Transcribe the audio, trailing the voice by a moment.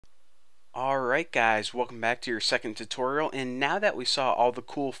Alright guys, welcome back to your second tutorial, and now that we saw all the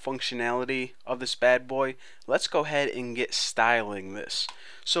cool functionality of this bad boy, let's go ahead and get styling this.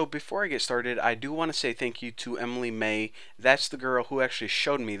 So before I get started, I do want to say thank you to Emily May. That's the girl who actually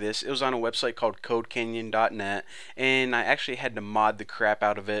showed me this. It was on a website called codecanyon.net, and I actually had to mod the crap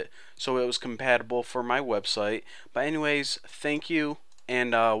out of it so it was compatible for my website. But anyways, thank you,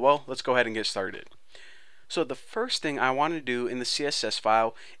 and well, let's go ahead and get started. So the first thing I want to do in the CSS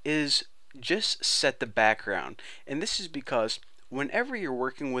file is just set the background. And this is because whenever you're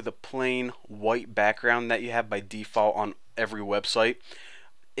working with a plain white background that you have by default on every website,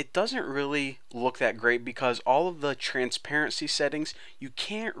 it doesn't really look that great because all of the transparency settings you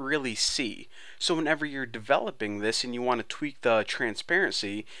can't really see. So whenever you're developing this and you want to tweak the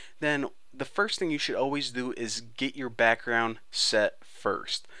transparency, then the first thing you should always do is get your background set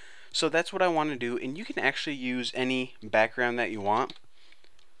first. So that's what I want to do, and you can actually use any background that you want.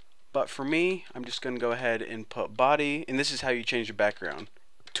 But for me, I'm just going to go ahead and put body, and this is how you change the background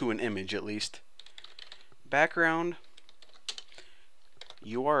to an image at least. Background,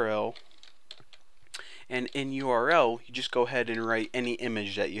 URL, and in URL, you just go ahead and write any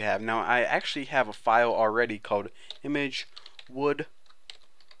image that you have. Now, I actually have a file already called image wood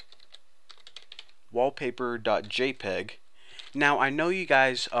wallpaper.jpg. Now, I know you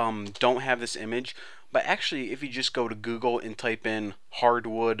guys don't have this image, but actually, if you just go to Google and type in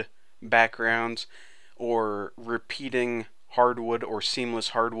hardwood backgrounds or repeating hardwood or seamless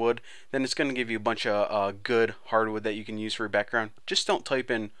hardwood, then it's going to give you a bunch of good hardwood that you can use for your background. Just don't type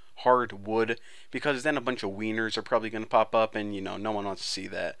in hardwood, because then a bunch of wieners are probably going to pop up, and no one wants to see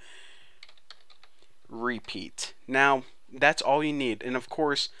that. Repeat. Now, that's all you need, and of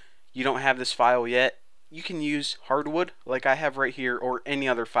course, you don't have this file yet. You can use hardwood like I have right here, or any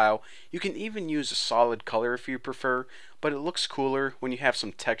other file. You can even use a solid color if you prefer, but it looks cooler when you have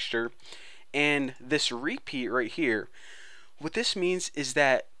some texture. And this repeat right here, what this means is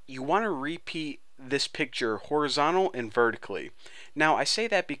that you want to repeat this picture horizontal and vertically. Now, I say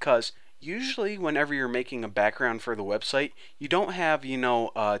that because usually whenever you're making a background for the website, you don't have,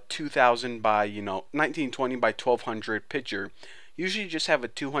 a 2000 by, 1920 by 1200 picture. Usually you just have a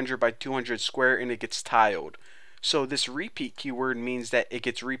 200 by 200 square, and it gets tiled. So this repeat keyword means that it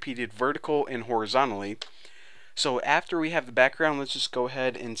gets repeated vertical and horizontally. So after we have the background, let's just go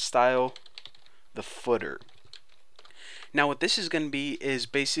ahead and style the footer. Now what this is going to be is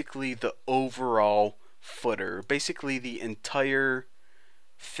basically the overall footer, basically the entire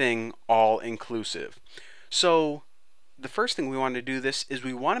thing all inclusive. So the first thing we want to do this is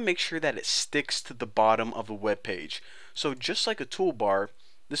we want to make sure that it sticks to the bottom of the web page. So just like a toolbar,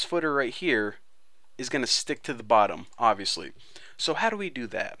 this footer right here is going to stick to the bottom, obviously. So how do we do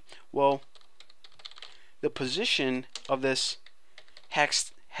that? Well, the position of this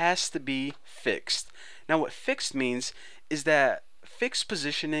has to be fixed. Now what fixed means is that fixed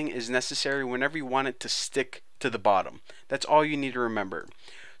positioning is necessary whenever you want it to stick to the bottom. That's all you need to remember.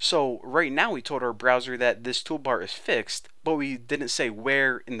 So right now we told our browser that this toolbar is fixed, but we didn't say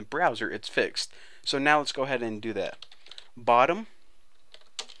where in the browser it's fixed. So now let's go ahead and do that. Bottom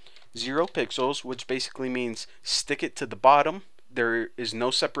 0 pixels, which basically means stick it to the bottom. There is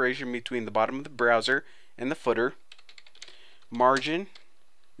no separation between the bottom of the browser and the footer. Margin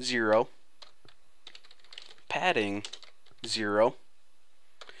 0. Padding 0.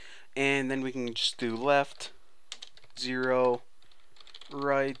 And then we can just do left 0,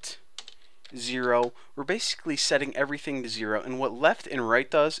 right 0. We're basically setting everything to 0. And what left and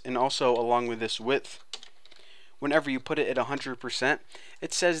right does, and also along with this width, whenever you put it at 100%,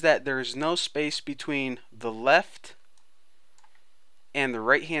 it says that there is no space between the left and the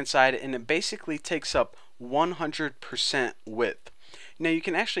right hand side, and it basically takes up 100% width. Now you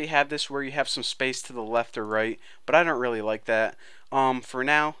can actually have this where you have some space to the left or right, but I don't really like that. For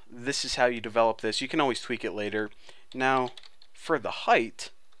now, this is how you develop this. You can always tweak it later. Now, for the height,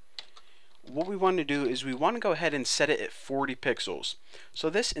 what we want to do is we want to go ahead and set it at 40 pixels.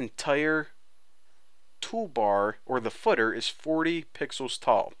 So this entire toolbar, or the footer, is 40 pixels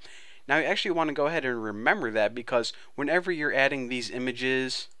tall. Now you actually want to go ahead and remember that, because whenever you're adding these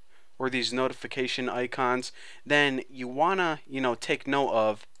images or these notification icons, then you want to, take note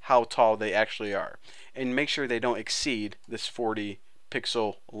of how tall they actually are and make sure they don't exceed this 40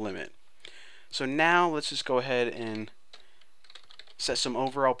 pixel limit. So now let's just go ahead and set some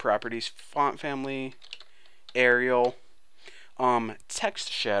overall properties. Font family, Arial,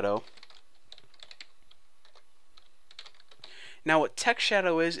 text shadow. Now what text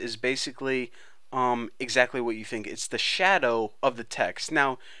shadow is basically exactly what you think. It's the shadow of the text.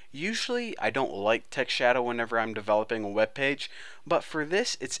 Now, usually I don't like text shadow whenever I'm developing a web page, but for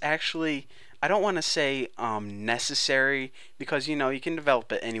this, it's actually, I don't want to say necessary, because you can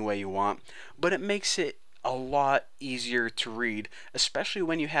develop it any way you want, but it makes it a lot easier to read, especially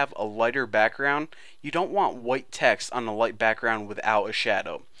when you have a lighter background. You don't want white text on a light background without a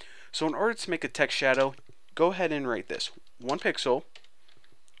shadow. So in order to make a text shadow, go ahead and write this: 1 pixel,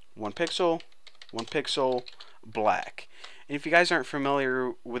 1 pixel, 1 pixel, black. And if you guys aren't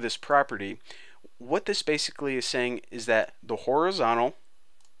familiar with this property, what this basically is saying is that the horizontal,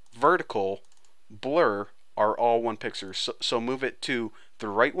 vertical, blur are all 1 pixel. So move it to the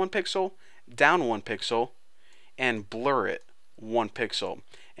right 1 pixel, down 1 pixel, and blur it 1 pixel.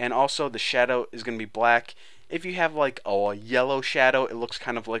 And also the shadow is going to be black. If you have like a yellow shadow, it looks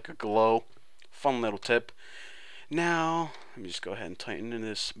kind of like a glow. Fun little tip. Now, let me just go ahead and tighten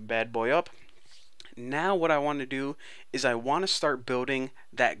this bad boy up. Now what I want to do is I want to start building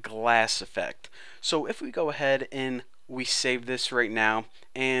that glass effect. So if we go ahead and we save this right now,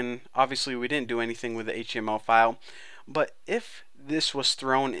 and obviously we didn't do anything with the HTML file, but if this was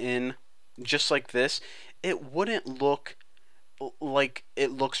thrown in just like this, it wouldn't look like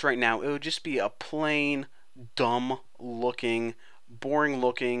it looks right now. It would just be a plain, dumb looking, boring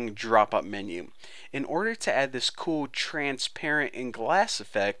looking drop up menu. In order to add this cool transparent and glass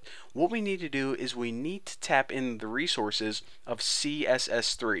effect, what we need to do is we need to tap in the resources of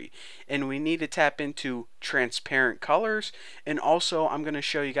CSS3, and we need to tap into transparent colors, and also I'm going to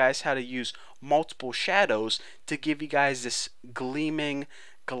show you guys how to use multiple shadows to give you guys this gleaming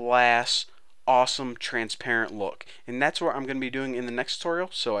glass awesome transparent look. And that's what I'm going to be doing in the next tutorial,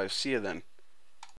 so I'll see you then.